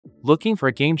Looking for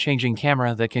a game-changing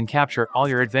camera that can capture all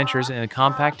your adventures in a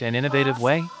compact and innovative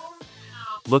way?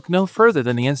 Look no further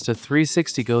than the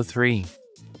Insta360 Go3.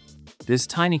 This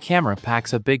tiny camera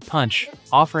packs a big punch,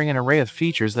 offering an array of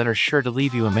features that are sure to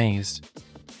leave you amazed.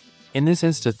 In this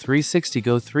Insta360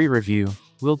 Go3 review,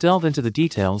 we'll delve into the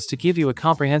details to give you a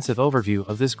comprehensive overview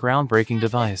of this groundbreaking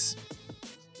device.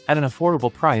 At an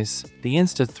affordable price, the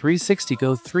Insta360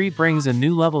 Go3 brings a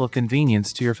new level of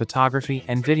convenience to your photography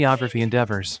and videography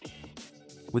endeavors.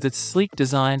 With its sleek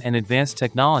design and advanced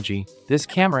technology, this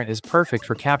camera is perfect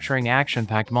for capturing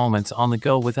action-packed moments on the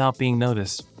go without being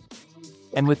noticed.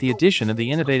 And with the addition of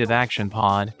the innovative Action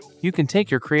Pod, you can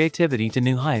take your creativity to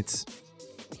new heights.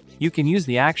 You can use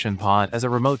the Action Pod as a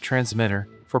remote transmitter,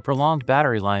 for prolonged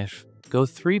battery life,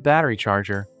 Go3 battery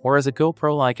charger, or as a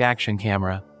GoPro-like action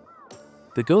camera.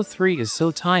 The Go3 is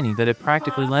so tiny that it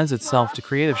practically lends itself to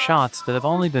creative shots that have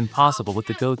only been possible with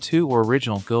the Go2 or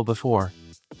original Go before.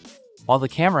 While the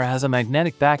camera has a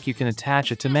magnetic back, you can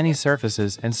attach it to many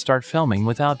surfaces and start filming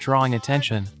without drawing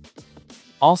attention.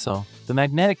 Also, the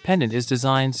magnetic pendant is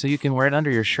designed so you can wear it under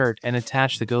your shirt and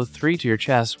attach the Go3 to your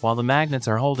chest while the magnets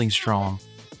are holding strong.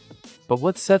 But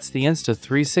what sets the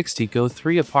Insta360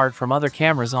 Go3 apart from other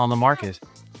cameras on the market?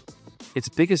 Its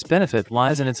biggest benefit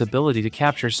lies in its ability to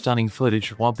capture stunning footage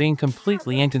while being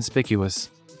completely inconspicuous.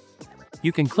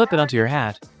 You can clip it onto your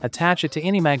hat, attach it to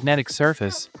any magnetic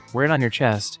surface, wear it on your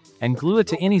chest, and glue it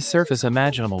to any surface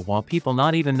imaginable while people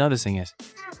not even noticing it.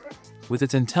 With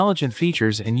its intelligent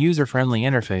features and user-friendly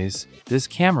interface, this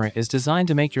camera is designed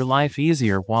to make your life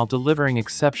easier while delivering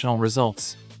exceptional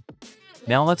results.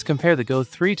 Now let's compare the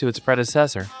Go3 to its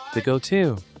predecessor, the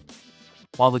Go2.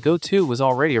 While the Go2 was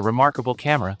already a remarkable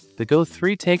camera, the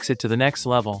Go3 takes it to the next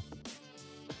level.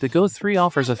 The Go3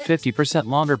 offers a 50%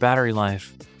 longer battery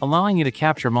life, allowing you to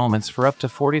capture moments for up to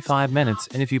 45 minutes,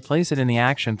 and if you place it in the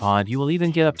Action Pod, you will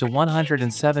even get up to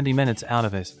 170 minutes out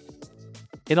of it.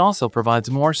 It also provides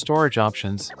more storage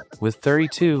options, with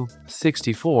 32,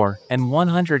 64, and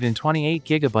 128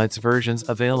 GB versions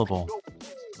available.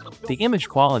 The image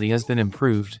quality has been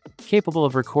improved, capable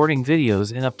of recording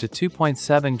videos in up to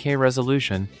 2.7K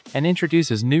resolution, and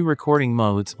introduces new recording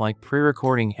modes like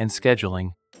pre-recording and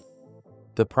scheduling.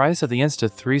 The price of the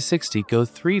Insta360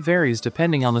 Go3 varies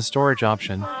depending on the storage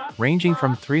option, ranging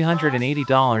from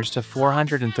 $380 to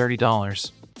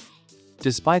 $430.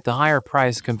 Despite the higher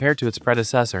price compared to its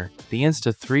predecessor, the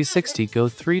Insta360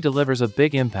 Go3 delivers a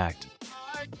big impact.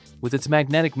 With its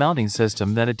magnetic mounting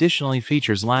system that additionally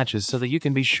features latches so that you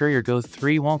can be sure your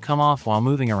Go3 won't come off while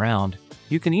moving around,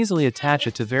 you can easily attach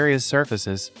it to various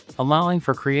surfaces, allowing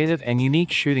for creative and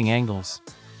unique shooting angles.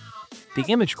 The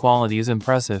image quality is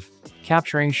impressive,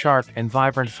 capturing sharp and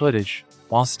vibrant footage,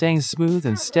 while staying smooth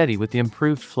and steady with the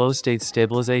improved flow state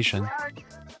stabilization.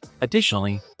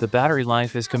 Additionally, the battery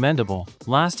life is commendable,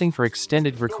 lasting for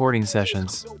extended recording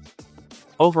sessions.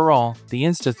 Overall, the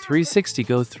Insta360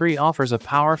 Go3 offers a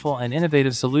powerful and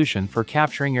innovative solution for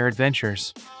capturing your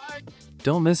adventures.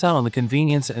 Don't miss out on the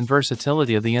convenience and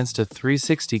versatility of the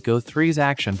Insta360 Go3's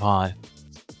Action Pod.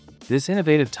 This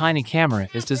innovative tiny camera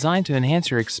is designed to enhance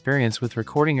your experience with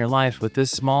recording your life with this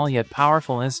small yet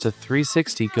powerful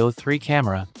Insta360 Go3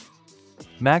 camera.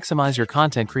 Maximize your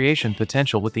content creation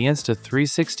potential with the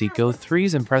Insta360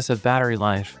 Go3's impressive battery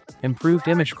life, improved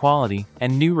image quality,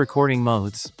 and new recording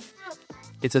modes.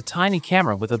 It's a tiny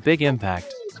camera with a big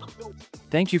impact.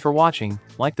 Thank you for watching,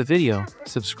 like the video,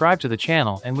 subscribe to the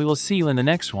channel, and we will see you in the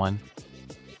next one.